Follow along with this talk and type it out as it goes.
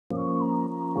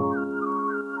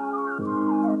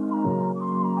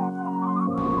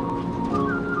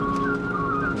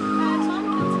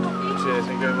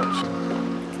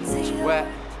wet,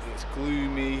 it's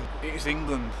gloomy, it's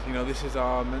England, you know, this is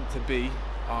meant to be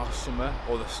our summer,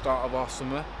 or the start of our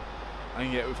summer,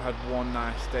 and yet we've had one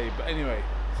nice day. But anyway,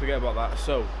 forget about that.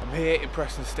 So I'm here in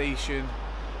Preston Station,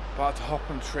 about to hop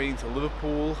on a train to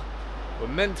Liverpool. We're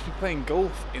meant to be playing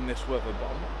golf in this weather, but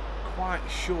I'm not quite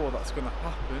sure that's going to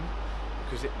happen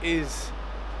because it is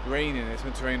raining. It's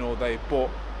meant to rain all day, but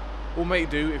we'll make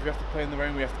do. If we have to play in the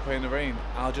rain, we have to play in the rain.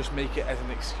 I'll just make it as an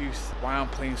excuse why I'm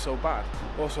playing so bad.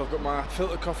 Also, I've got my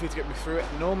filtered coffee to get me through it.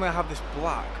 Normally I have this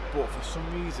black, but for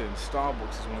some reason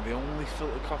Starbucks is one of the only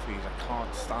filtered coffees I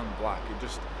can't stand black.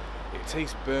 It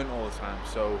tastes burnt all the time.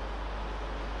 So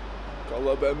got a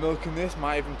little bit of milk in this,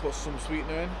 might even put some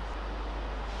sweetener in.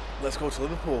 Let's go to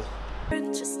Liverpool.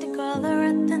 Just a color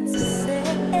and then to say,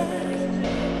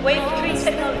 wait, tree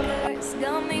technology.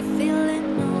 Got me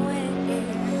feeling no way.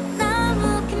 Now I'm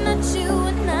looking at you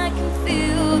and I can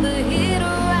feel the heat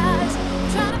rise.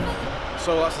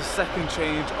 So that's the second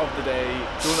change of the day,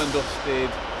 done and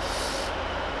dusted.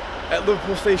 At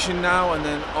Liverpool Station now, and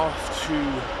then off to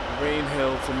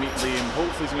Rainhill to meet Liam.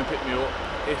 Hopefully he's going to pick me up.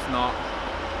 If not,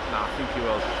 nah, I think he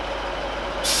will.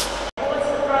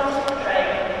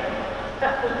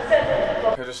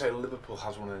 Can I just say, Liverpool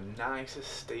has one of the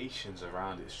nicest stations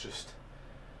around. It's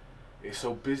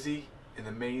so busy in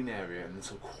the main area and then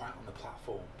so quiet on the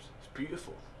platforms. It's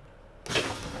beautiful.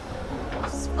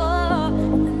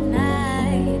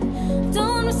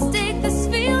 Don't mistake this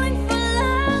feeling for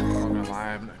love. I'm not gonna lie,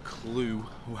 I haven't a clue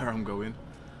where I'm going.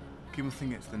 People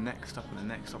think it's the next stop and the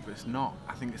next stop, but it's not.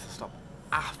 I think it's the stop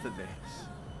after this.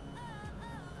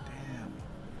 Damn.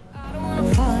 I don't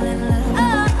wanna fall in love. I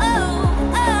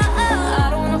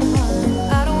don't wanna fall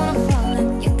in. I don't wanna fall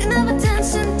in. You can have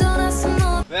attention, don't ask for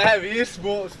more. There he is,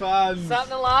 sports fans.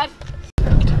 Something alive?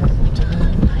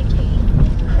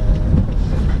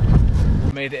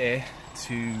 Made it here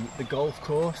to the golf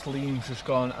course. Liam's just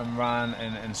gone and ran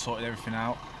and sorted everything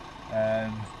out.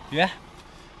 Yeah,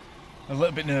 I'm a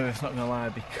little bit nervous, not gonna lie,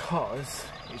 because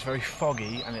it's very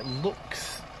foggy and it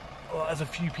looks like there's a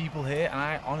few people here, and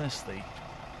I honestly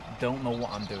don't know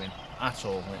what I'm doing at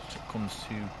all when it comes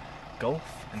to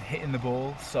golf and hitting the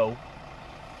ball. So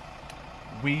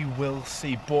we will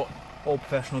see, but all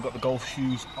professional, got the golf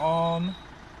shoes on.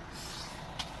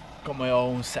 Got my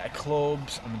own set of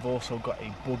clubs, and I've also got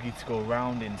a buggy to go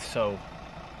around in, so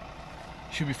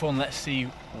should be fun. Let's see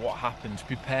what happens.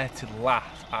 Prepare to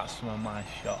laugh at some of my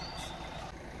shots.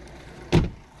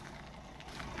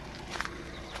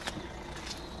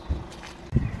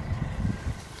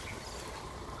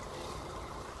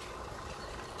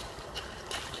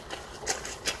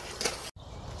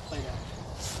 Play that.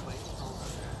 Wait,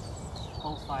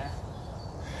 hold fire.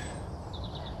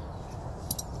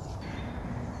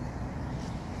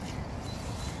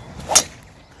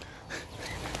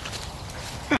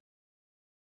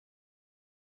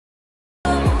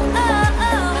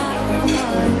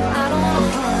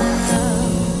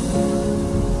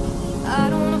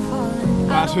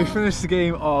 So we finished the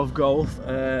game of golf.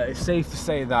 It's safe to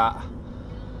say that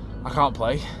I can't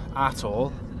play at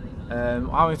all.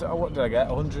 What did I get?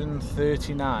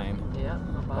 139? Yeah,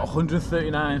 not bad.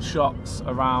 139 shots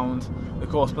around the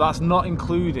course, but that's not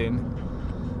including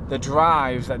the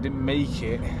drives that didn't make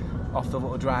it off the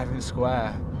little driving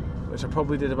square, which I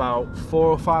probably did about 4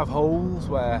 or 5 holes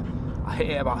where I hit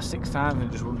it about 6 times and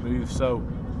it just wouldn't move. So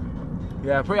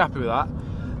yeah, pretty happy with that.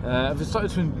 I've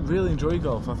started to really enjoy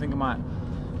golf. I think I might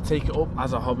take it up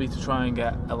as a hobby to try and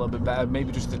get a little bit better.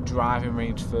 Maybe just the driving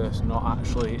range first, not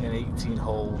actually an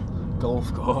 18-hole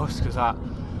golf course, because that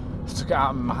stuck it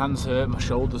out and my hands hurt, my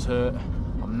shoulders hurt,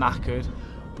 I'm knackered.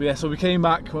 But yeah, so we came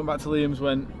back, went back to Liam's,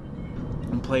 went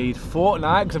and played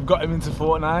Fortnite, because I've got him into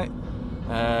Fortnite.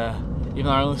 Even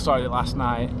though I only started it last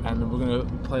night, and we're going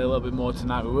to play a little bit more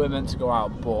tonight. We were meant to go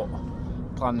out, but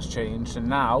plans changed, and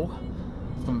now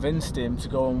convinced him to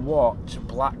go and watch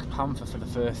Black Panther for the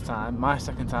first time, my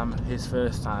second time, his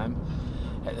first time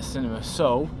at the cinema.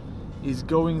 So he's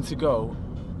going to go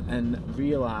and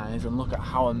realise and look at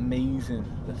how amazing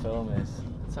the film is.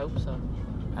 Let's hope so.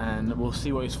 And we'll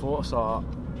see what his thoughts are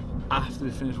after we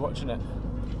finish watching it.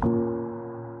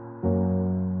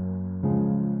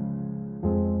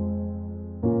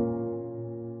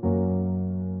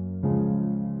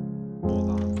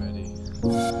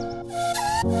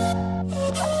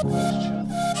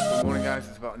 Good morning guys,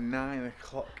 it's about 9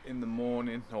 o'clock in the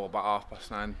morning, or about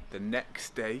 9:30 the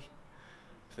next day,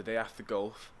 the day after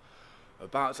golf.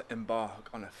 About to embark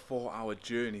on a 4-hour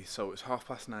journey, so it's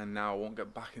 9:30 now. I won't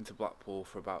get back into Blackpool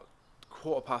for about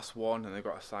 1:15, and I've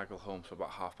got to cycle home for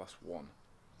about 1:30.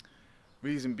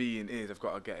 Reason being is I've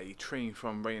got to get a train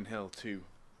from Rainhill to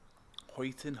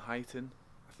Huyton, I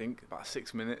think, about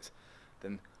 6 minutes.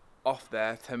 Then off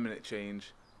there, 10-minute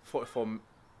change,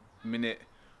 44-minute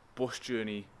bus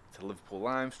journey to Liverpool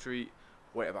Lime Street,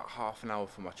 wait about half an hour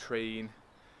for my train,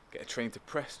 get a train to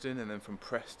Preston, and then from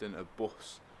Preston a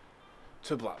bus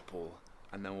to Blackpool,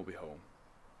 and then we'll be home.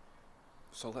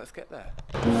 So let's get there.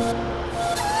 I'm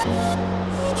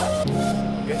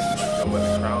guessing we should go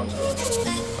where the crowd's going.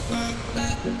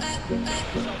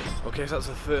 Okay, so that's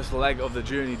the first leg of the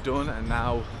journey done, and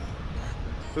now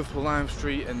Liverpool Lime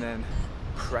Street and then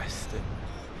Preston.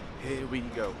 Here we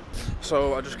go.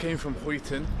 So I just came from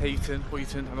Hayton, I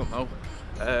don't know,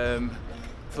 to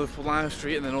Liverpool Lime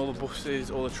Street, and then all the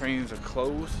buses, all the trains are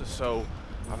closed, so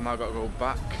I've now got to go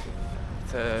back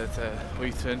to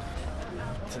Hayton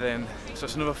to then, so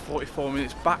it's another 44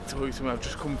 minutes back to Hayton where I've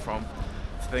just come from,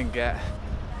 to then get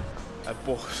a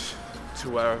bus to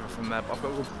wherever from there, but I've got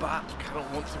to go back. I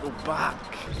don't want to go back.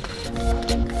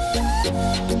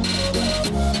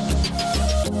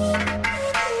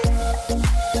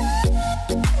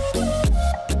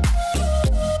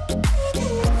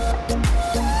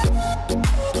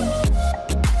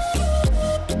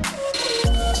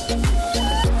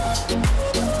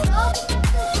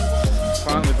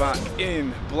 Finally back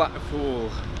in Blackpool.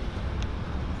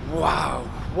 Wow,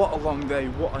 what a long day,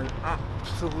 what an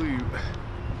absolute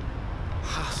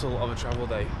hassle of a travel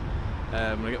day.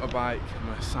 I'm gonna get my bike, I'm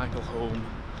gonna cycle home,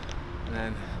 and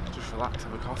then just relax,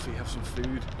 have a coffee, have some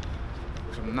food,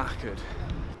 because I'm knackered.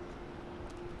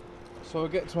 So I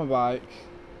get to my bike,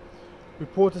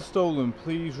 report a stolen,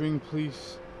 please ring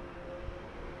police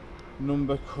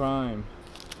number crime,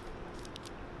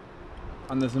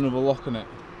 and there's another lock on it.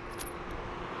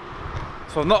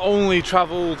 So I've not only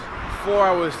travelled 4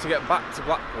 hours to get back to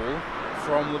Blackpool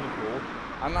from Liverpool,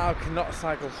 I now cannot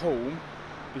cycle home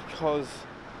because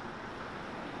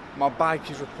my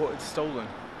bike is reported stolen.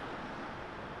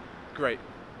 Great,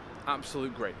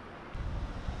 absolute great.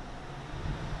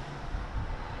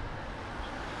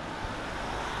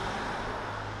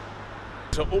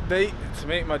 So update, to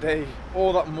make my day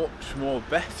all that much more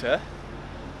better,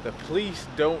 the police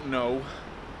don't know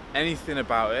anything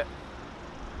about it.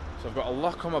 So I've got a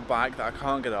lock on my bike that I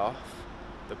can't get off.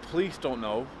 The police don't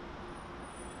know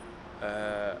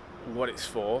what it's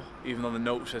for, even though the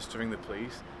note says to ring the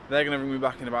police. They're going to ring me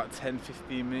back in about 10,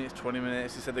 15 minutes, 20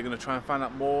 minutes. They said they're going to try and find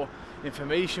out more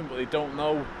information, but they don't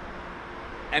know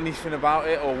anything about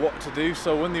it or what to do.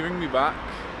 So when they ring me back,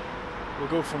 we'll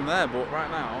go from there. But right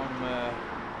now,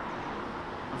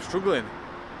 I'm struggling.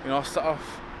 You know, I set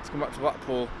off to come back to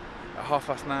Blackpool at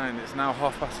 9:30. It's now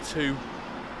 2:30.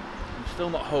 I'm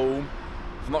still not home.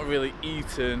 I've not really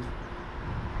eaten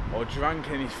or drank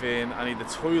anything. I need the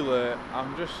toilet.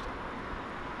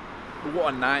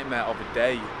 What a nightmare of a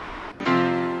day.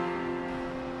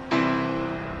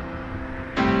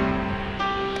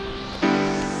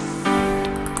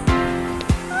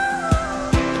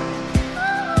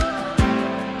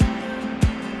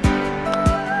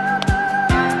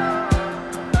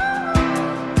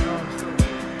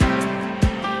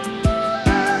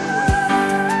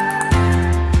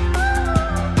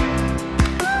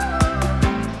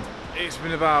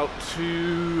 About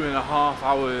 2.5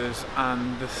 hours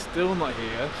and they're still not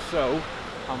here, so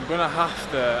I'm gonna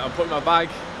have to, I'm putting my bag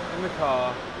in the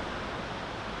car.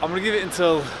 I'm gonna give it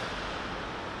until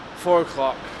 4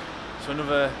 o'clock, so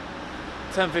another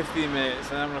 10-15 minutes,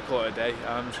 and then I'm gonna call it a day.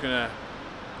 I'm just gonna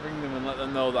ring them and let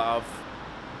them know that I've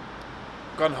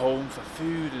gone home for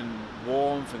food and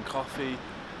warmth and coffee,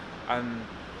 and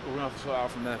we're gonna have to sort it out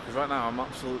from there, because right now I'm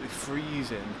absolutely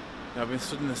freezing. You know, I've been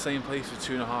stood in the same place for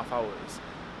 2.5 hours.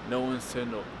 No one's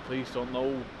turned up. The police don't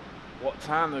know what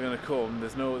time they're going to come.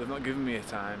 They've not given me a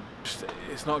time.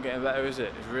 It's not getting better, is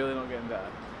it? It's really not getting better.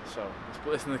 So let's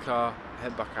put this in the car,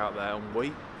 head back out there and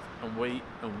wait and wait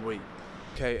and wait.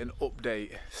 Okay, an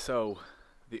update. So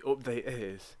the update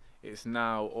is, it's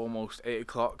now almost 8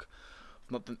 o'clock.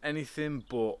 I've not done anything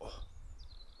but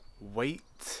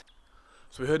wait.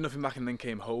 So we heard nothing back and then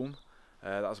came home.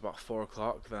 That was about 4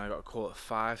 o'clock. Then I got a call at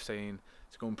 5 saying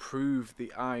to go and prove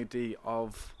the ID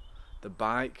of the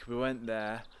bike. We went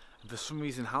there, and for some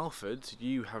reason, Halford,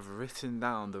 you have written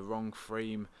down the wrong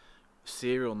frame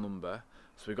serial number.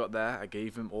 So we got there, I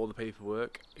gave him all the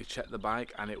paperwork, he checked the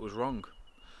bike, and it was wrong.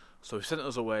 So he sent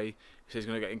us away. He says he's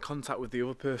going to get in contact with the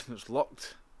other person that's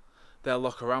locked their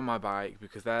lock around my bike,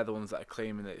 because they're the ones that are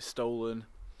claiming that it's stolen.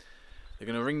 They're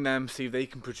going to ring them, see if they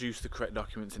can produce the correct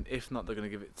documents, and if not, they're going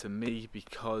to give it to me,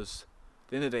 because at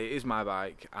the end of the day, it is my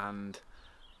bike, and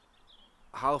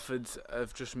Halfords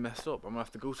have just messed up. I'm going to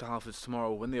have to go to Halfords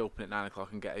tomorrow when they open at 9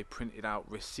 o'clock and get a printed out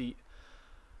receipt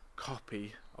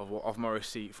copy of my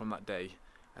receipt from that day,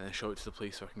 and then show it to the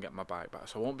police so I can get my bike back.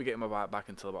 So I won't be getting my bike back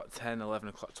until about 10, 11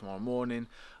 o'clock tomorrow morning,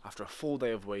 after a full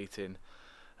day of waiting.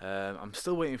 I'm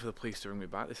still waiting for the police to ring me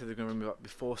back. They said they're going to ring me back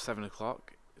before 7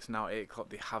 o'clock. It's now 8 o'clock,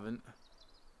 they haven't.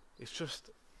 It's just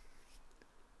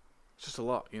a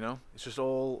lot, you know? It's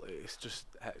just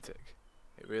hectic.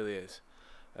 It really is.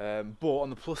 But on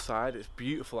the plus side, it's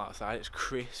beautiful outside, it's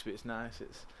crisp, it's nice,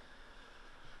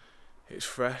 it's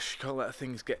fresh. You can't let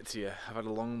things get to you. I've had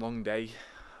a long day.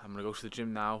 I'm going to go to the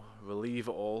gym now, relieve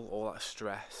it all that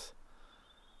stress,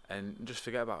 and just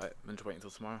forget about it and just wait until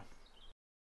tomorrow.